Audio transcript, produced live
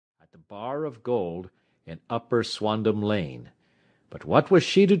at the Bar of Gold in Upper Swandam Lane. But what was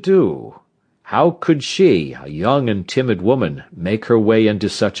she to do? How could she, a young and timid woman, make her way into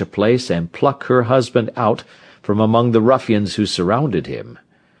such a place and pluck her husband out from among the ruffians who surrounded him?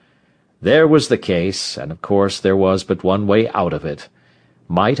 There was the case, and of course there was but one way out of it.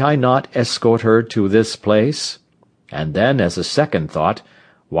 Might I not escort her to this place? And then, as a second thought,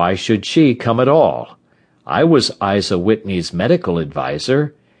 why should she come at all? I was Isa Whitney's medical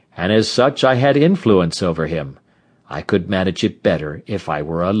adviser, and as such I had influence over him. I could manage it better if I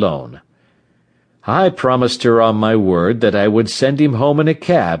were alone. I promised her on my word that I would send him home in a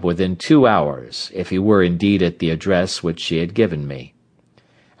cab within 2 hours, if he were indeed at the address which she had given me.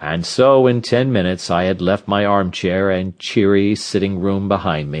 And so in 10 minutes I had left my armchair and cheery sitting-room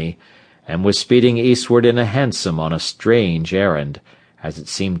behind me, and was speeding eastward in a hansom on a strange errand, as it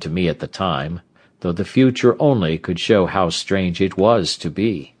seemed to me at the time, though the future only could show how strange it was to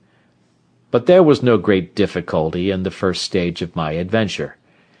be. But there was no great difficulty in the first stage of my adventure.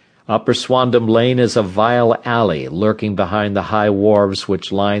 Upper Swandam Lane is a vile alley lurking behind the high wharves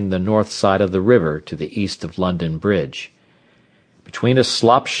which line the north side of the river to the east of London Bridge. Between a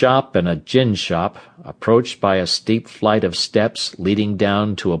slop-shop and a gin-shop, approached by a steep flight of steps leading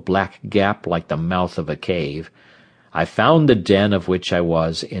down to a black gap like the mouth of a cave, I found the den of which I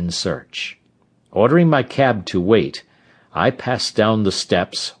was in search. Ordering my cab to wait, I passed down the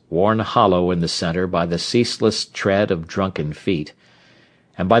steps, worn hollow in the centre by the ceaseless tread of drunken feet,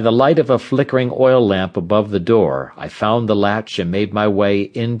 and by the light of a flickering oil lamp above the door I found the latch and made my way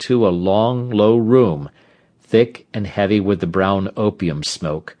into a long, low room, thick and heavy with the brown opium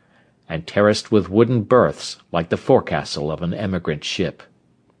smoke, and terraced with wooden berths like the forecastle of an emigrant ship.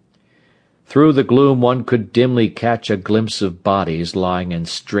 Through the gloom one could dimly catch a glimpse of bodies lying in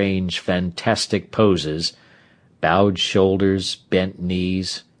strange, fantastic poses, bowed shoulders, bent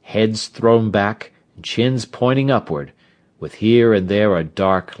knees, heads thrown back, and chins pointing upward, with here and there a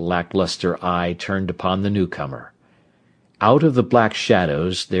dark, lacklustre eye turned upon the newcomer. Out of the black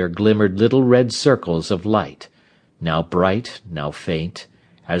shadows there glimmered little red circles of light, now bright, now faint,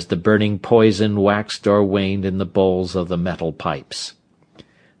 as the burning poison waxed or waned in the bowls of the metal pipes.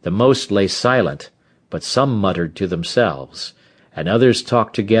 The most lay silent, but some muttered to themselves, and others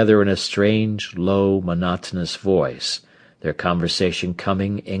talked together in a strange, low, monotonous voice, their conversation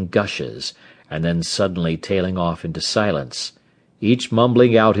coming in gushes, and then suddenly tailing off into silence, each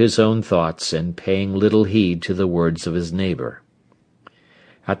mumbling out his own thoughts and paying little heed to the words of his neighbour.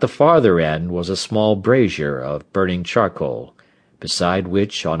 At the farther end was a small brazier of burning charcoal, beside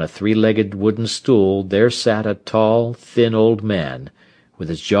which, on a three-legged wooden stool, there sat a tall, thin old man, with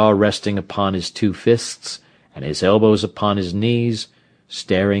his jaw resting upon his two fists, and his elbows upon his knees,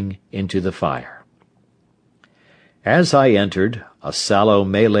 staring into the fire. As I entered, a sallow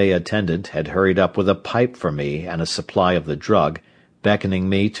Malay attendant had hurried up with a pipe for me and a supply of the drug, beckoning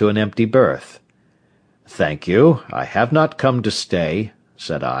me to an empty berth. "Thank you, I have not come to stay,"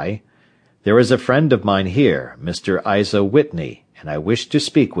 said I. "There is a friend of mine here, Mr. Isa Whitney, and I wish to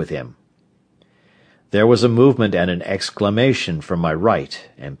speak with him." There was a movement and an exclamation from my right,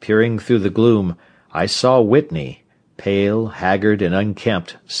 and peering through the gloom, I saw Whitney, pale, haggard, and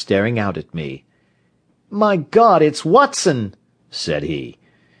unkempt, staring out at me. "My God, it's Watson!" said he.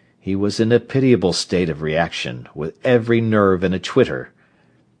 He was in a pitiable state of reaction, with every nerve in a twitter.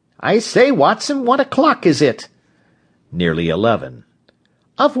 "I say, Watson, what o'clock is it?" "Nearly 11.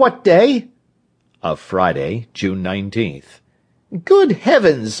 "Of what day?" "Of Friday, June 19th. "Good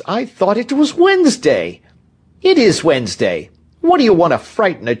heavens, I thought it was Wednesday." "It is Wednesday. What do you want to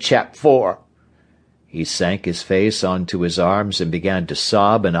frighten a chap for?" He sank his face onto his arms and began to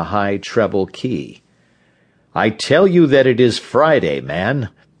sob in a high treble key. "I tell you that it is Friday, man.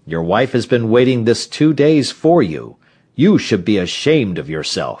 Your wife has been waiting this 2 days for you. You should be ashamed of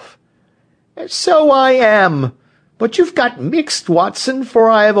yourself." "So I am. But you've got mixed, Watson, for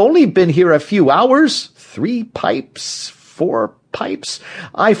I have only been here a few hours. 3 pipes, 4 pipes,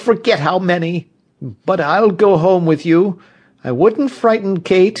 I forget how many. But I'll go home with you. I wouldn't frighten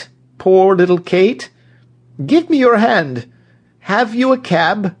Kate, poor little Kate. Give me your hand. Have you a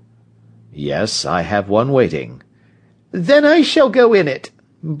cab?" "Yes, I have one waiting." "Then I shall go in it.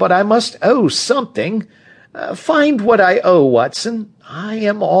 But I must owe something. Find what I owe, Watson. I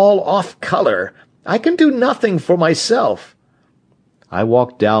am all off colour. I can do nothing for myself." I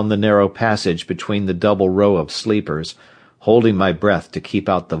walked down the narrow passage between the double row of sleepers, holding my breath to keep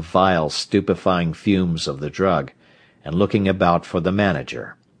out the vile, stupefying fumes of the drug, and looking about for the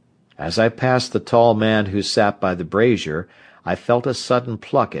manager. As I passed the tall man who sat by the brazier, I felt a sudden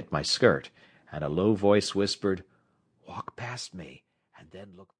pluck at my skirt, and a low voice whispered, "Walk past me, and then look